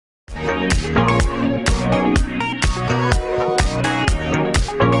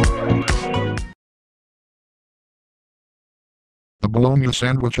The bologna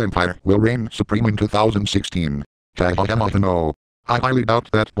sandwich empire will reign supreme in 2016. No. I highly doubt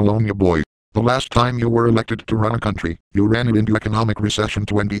that, bologna boy. The last time you were elected to run a country, you ran it into economic recession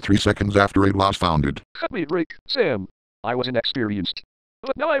 23 seconds after it was founded. Cut me a break, Sam. I was inexperienced.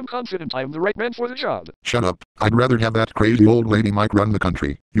 But now I'm confident I'm the right man for the job. Shut up. I'd rather have that crazy old lady Mike run the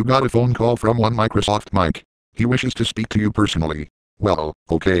country. You got a phone call from one Microsoft Mike. He wishes to speak to you personally. Well,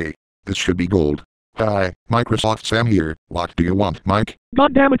 okay. This should be gold. Hi, Microsoft Sam here. What do you want, Mike?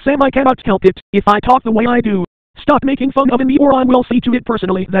 God damn it, Sam, I cannot help it if I talk the way I do. Stop making fun of me or I will see to it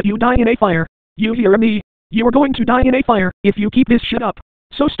personally that you die in a fire. You hear me? You are going to die in a fire if you keep this shit up.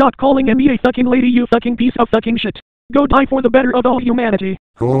 So stop calling me a fucking lady, you fucking piece of fucking shit. Go die for the better of all humanity.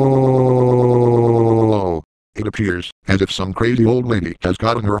 Oh, it appears as if some crazy old lady has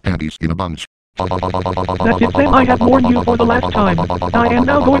gotten her panties in a bunch. That's it, Sam, I have warned you for the last time. I am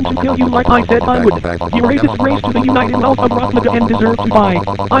now going to kill you like I said I would. You are a disgrace to the United Wealth of Rockliga and deserve to die.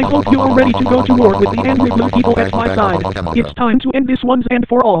 I hope you are ready to go to war with the angry blue people at my side. It's time to end this once and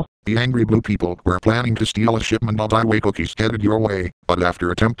for all. The angry blue people were planning to steal a shipment of highway cookies headed your way, but after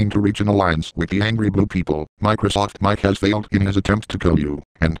attempting to reach an alliance with the angry blue people, Microsoft Mike has failed in his attempt to kill you,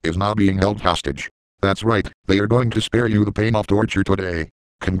 and is now being held hostage. That's right, they are going to spare you the pain of torture today.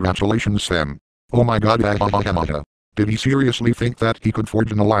 Congratulations, Sam. Oh my god, did he seriously think that he could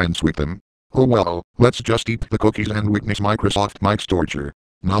forge an alliance with them? Oh well, let's just eat the cookies and witness Microsoft Mike's torture.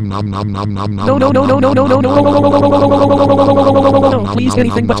 Nom nom nom nom nom nom. No, please,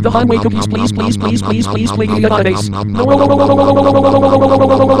 anything but the highway cookies, please, please, please, please, please, please, please. No,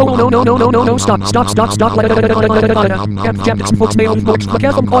 stop,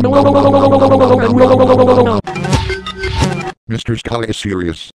 Mr. Scully is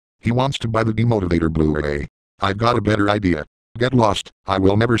serious. He wants to buy the Demotivator Blu-ray. I've got a better idea. Get lost, I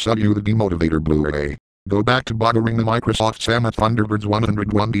will never sell you the Demotivator Blu-ray. Go back to bothering the Microsoft Sam at Thunderbirds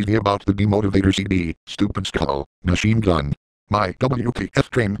 101 DZ about the Demotivator CD, stupid skull, machine gun. My WTF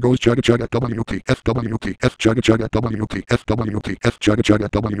train goes chugga chugga WTF WTF chugga chugga WTF WTF chugga chugga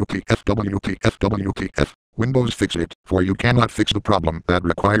WTF WTF WTF. Windows fix it, for you cannot fix the problem that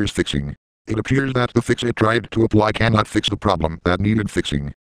requires fixing. It appears that the fix it tried to apply cannot fix the problem that needed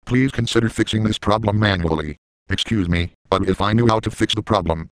fixing. Please consider fixing this problem manually. Excuse me, but if I knew how to fix the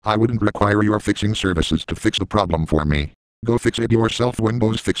problem, I wouldn't require your fixing services to fix the problem for me. Go fix it yourself.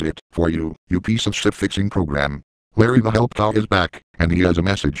 Windows fix it for you, you piece of shit fixing program. Larry the Help Cow is back, and he has a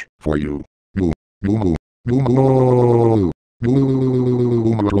message for you.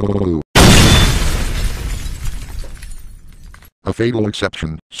 A fatal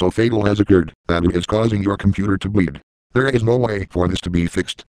exception, so fatal has occurred, that it is causing your computer to bleed. There is no way for this to be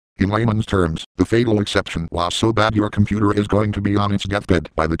fixed. In layman's terms, the fatal exception was so bad your computer is going to be on its deathbed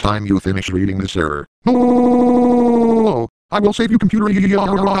by the time you finish reading this error. No! I will save you, computer.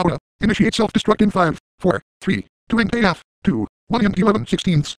 Initiate self-destruct in 5, 4, 3, 2 and a half, 2, 1 and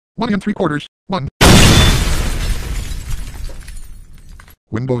 11/16, 1 and 3/4, 1.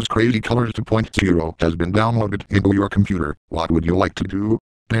 Windows Crazy Colors 2.0 has been downloaded into your computer. What would you like to do?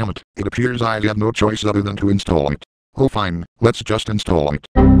 Damn it, it appears I have no choice other than to install it. Oh fine, let's just install it.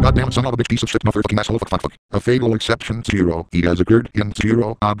 Goddamn son of a bitch, piece of shit, motherfucking asshole, fuck. A fatal exception 0 has occurred in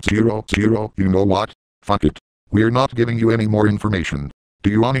 0, you know what? Fuck it. We're not giving you any more information. Do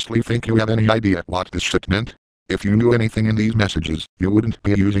you honestly think you have any idea what this shit meant? If you knew anything in these messages, you wouldn't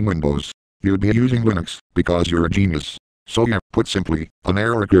be using Windows. You'd be using Linux, because you're a genius. So yeah, put simply, an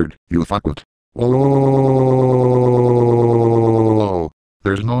error occurred, you fuckwit. Oh,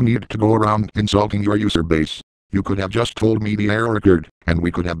 there's no need to go around insulting your user base. You could have just told me the error occurred, and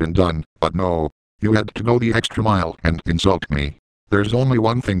we could have been done, but no. You had to go the extra mile and insult me. There's only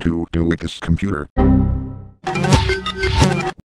one thing to do with this computer.